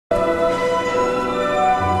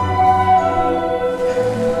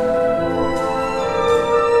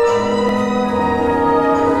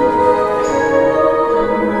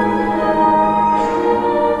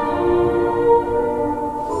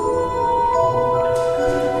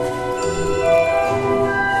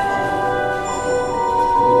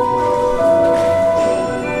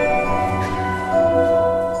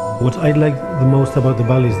I like the most about the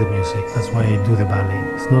ballet is the music. That's why I do the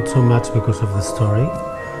ballet. It's not so much because of the story.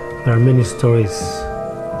 There are many stories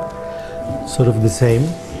sort of the same.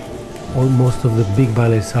 Most of the big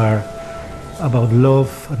ballets are about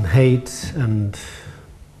love and hate and,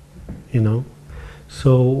 you know.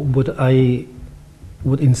 So what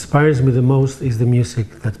inspires me the most is the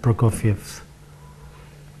music that Prokofiev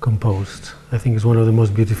composed. I think it's one of the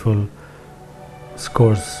most beautiful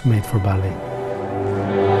scores made for ballet.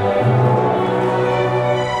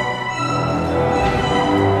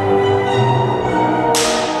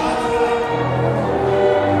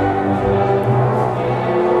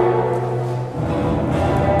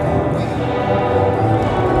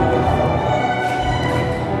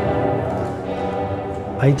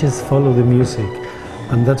 I just follow the music,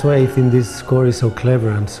 and that's why I think this score is so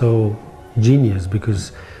clever and so genius,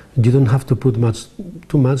 because you don't have to put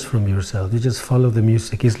too much from yourself. You just follow the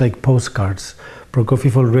music. It's like postcards.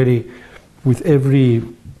 Prokofiev already, with every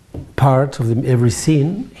part of every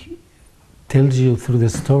scene, tells you through the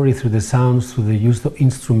story, through the sounds, through the use of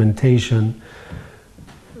instrumentation,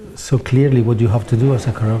 so clearly what you have to do as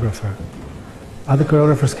a choreographer. Other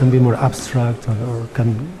choreographers can be more abstract or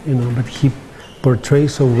can, you know, but he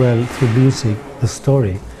portrays so well through music the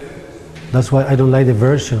story. That's why I don't like the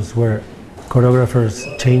versions where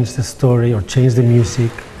choreographers change the story or change the music,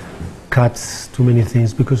 cuts too many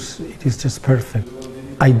things, because it is just perfect.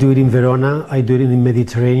 I do it in Verona, I do it in the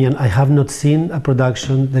Mediterranean. I have not seen a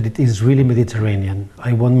production that it is really Mediterranean.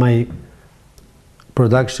 I want my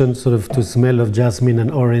production sort of to smell of jasmine and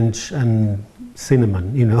orange and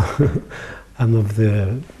cinnamon, you know, and of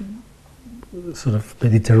the sort of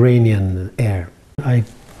Mediterranean air. I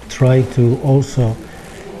try to also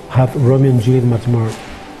have Romeo and Juliet much more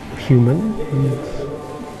human.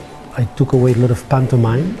 I took away a lot of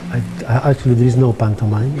pantomime. Actually, there is no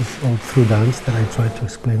pantomime. It's all through dance that I try to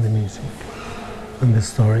explain the music and the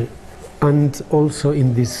story. And also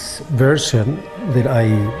in this version that I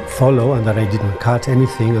follow and that I didn't cut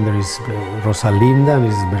anything, and there is Rosalinda, and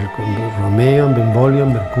there is Romeo, and Benvolio,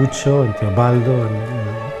 and Mercutio, and Teobaldo,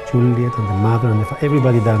 and Juliet, and the mother, and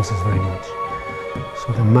everybody dances very much.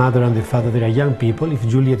 So the mother and the father, they are young people. If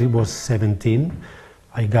Juliet was 17,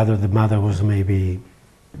 I gather the mother was maybe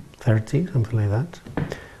 30, something like that.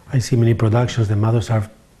 I see many productions, the mothers are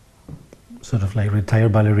sort of like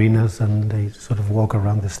retired ballerinas and they sort of walk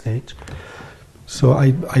around the stage. So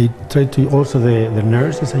I try to, also the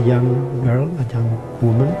nurse is a young girl, a young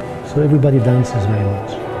woman, so everybody dances very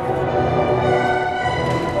much.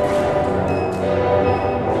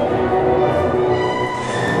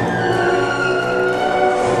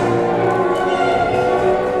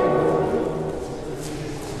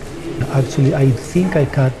 Actually, I think I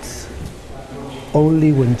cut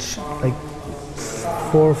only when like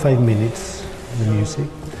 4 or 5 minutes of the music,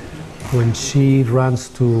 when she runs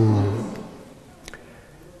to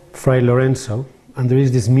Fray Lorenzo, and there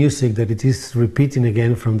is this music that it is repeating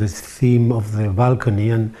again from this theme of the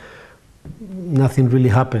balcony, and nothing really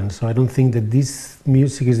happens. So I don't think that this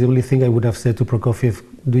music is the only thing I would have said to Prokofiev,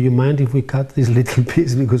 do you mind if we cut this little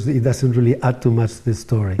piece, because it doesn't really add too much to the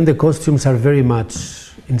story. And the costumes are very much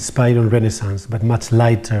inspired on Renaissance, but much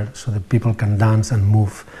lighter, so that people can dance and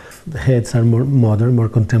move. The heads are more modern, more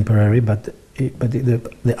contemporary, but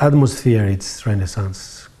the atmosphere, it's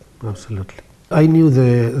Renaissance, absolutely. I knew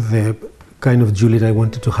the kind of Juliet I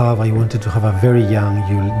wanted to have. I wanted to have a very young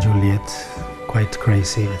Juliet, quite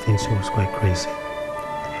crazy. I think she was quite crazy.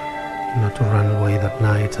 You know, to run away that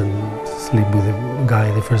night and sleep with the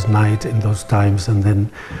guy the first night in those times, and then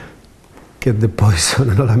get the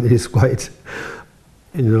poison and all. I mean, it's quite,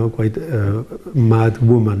 you know, quite a mad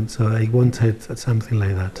woman. So I wanted something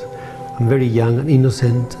like that. I'm very young and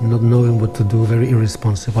innocent, and not knowing what to do, very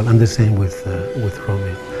irresponsible, and the same with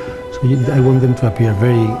Romeo. So I want them to appear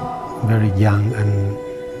very, very young and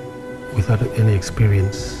without any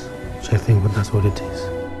experience, which I think that's what it is.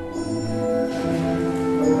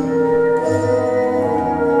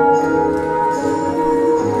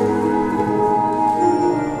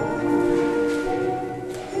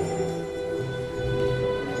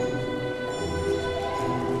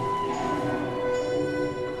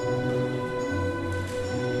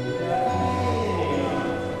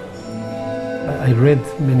 I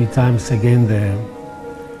read many times again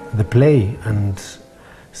the play, and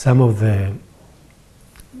some of the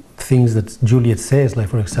things that Juliet says, like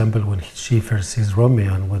for example when she first sees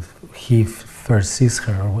Romeo and when he first sees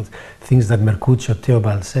her, or with things that Mercutio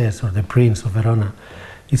Theobald says, or the Prince of Verona.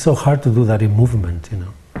 It's so hard to do that in movement, you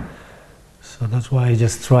know. So that's why I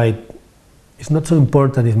just tried. It's not so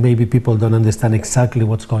important if maybe people don't understand exactly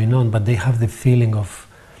what's going on, but they have the feeling of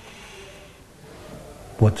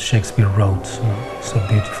what Shakespeare wrote, so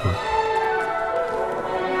beautiful.